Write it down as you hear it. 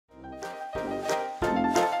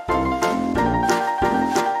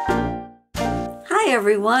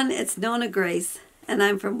everyone, it's Nonna Grace, and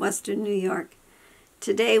I'm from Western New York.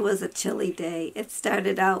 Today was a chilly day. It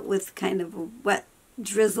started out with kind of a wet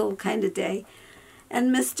drizzle kind of day,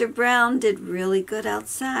 and Mr. Brown did really good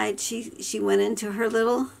outside. She went into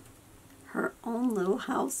her own little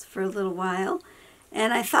house for a little while,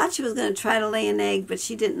 and I thought she was going to try to lay an egg, but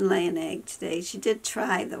she didn't lay an egg today. She did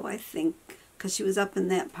try, though, I think, because she was up in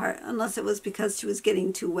that part, unless it was because she was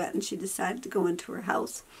getting too wet and she decided to go into her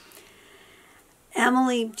house.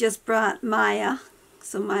 Emily just brought Maya,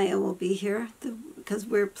 so Maya will be here because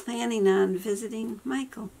we're planning on visiting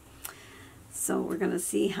Michael. So we're going to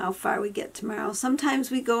see how far we get tomorrow.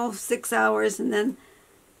 Sometimes we go 6 hours and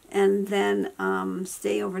then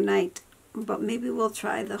stay overnight. But maybe we'll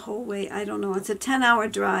try the whole way. I don't know. It's a 10-hour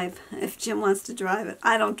drive if Jim wants to drive it.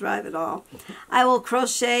 I don't drive at all. I will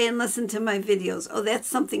crochet and listen to my videos. Oh, that's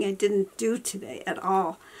something I didn't do today at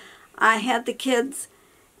all. I had the kids,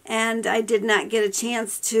 and I did not get a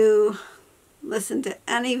chance to listen to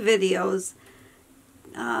any videos.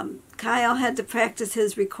 Kyle had to practice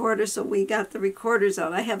his recorder, so we got the recorders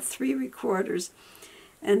out. I have 3 recorders.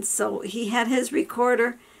 And so he had his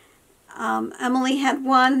recorder. Emily had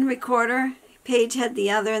one recorder, Paige had the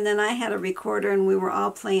other, and then I had a recorder, and we were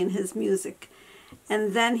all playing his music.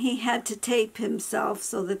 And then he had to tape himself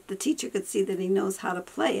so that the teacher could see that he knows how to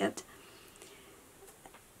play it.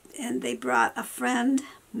 And they brought a friend,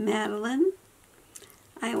 Madeline.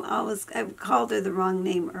 I called her the wrong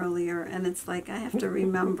name earlier, and it's like I have to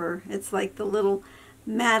remember. It's like the little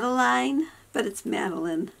Madeline, but it's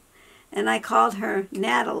Madeline. And I called her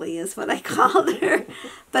Natalie is what I called her.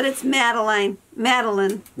 But it's Madeline.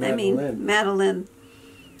 Madeline.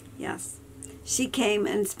 Yes. She came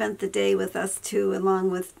and spent the day with us too,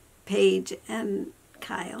 along with Paige and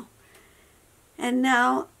Kyle. And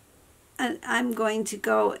now I'm going to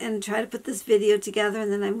go and try to put this video together,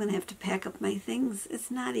 and then I'm going to have to pack up my things.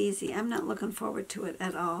 It's not easy. I'm not looking forward to it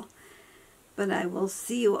at all. But I will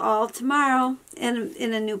see you all tomorrow in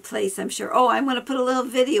a new place, I'm sure. Oh, I'm going to put a little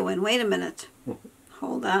video in. Wait a minute.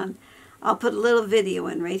 Hold on. I'll put a little video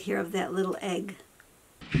in right here of that little egg.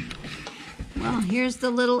 Well, here's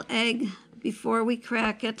the little egg. Before we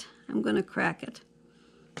crack it, I'm going to crack it.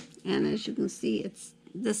 And as you can see,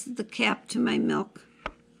 this is the cap to my milk.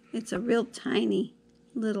 It's a real tiny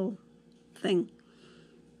little thing.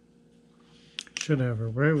 Should have a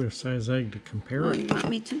regular size egg to compare it. You want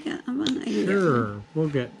me to get one? Sure, we'll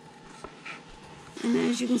get. And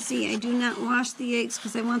as you can see, I do not wash the eggs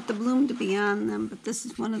because I want the bloom to be on them. But this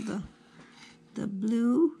is one of the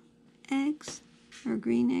blue eggs or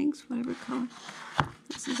green eggs, whatever color.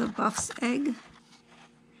 This is a Buff's egg.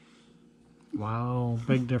 Wow,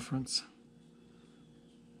 big difference.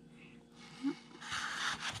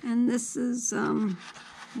 And this is one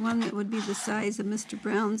that would be the size of Mr.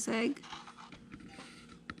 Brown's egg.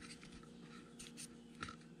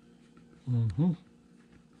 Mm-hmm.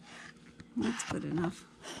 That's good enough.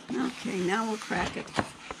 Okay, now we'll crack it.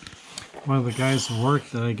 One of the guys at work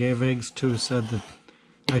that I gave eggs to said that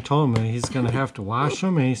I told him he's going to have to wash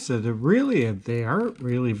them, and he said that really they aren't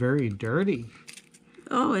really very dirty.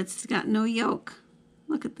 Oh, it's got no yolk.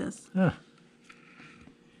 Look at this. Huh.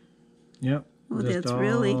 Yep. Oh, that's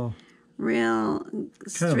really real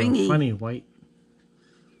stringy. Kind of a funny white.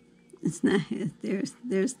 It's not.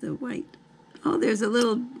 There's the white. Oh, there's a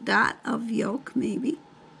little dot of yolk, maybe.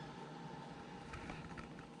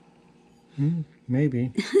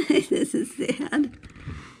 Maybe. This is sad.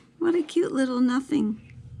 What a cute little nothing.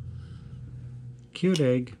 Cute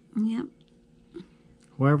egg. Yep.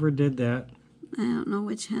 Whoever did that. I don't know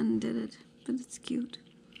which hen did it, but it's cute.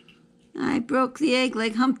 I broke the egg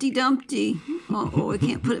like Humpty Dumpty. Oh, I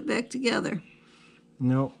can't put it back together.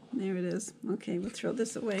 Nope. There it is. Okay, we'll throw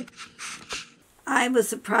this away. I was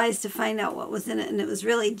surprised to find out what was in it, and it was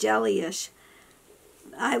really jelly-ish.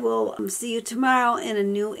 I will see you tomorrow in a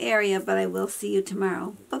new area, but I will see you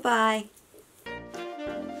tomorrow. Bye-bye.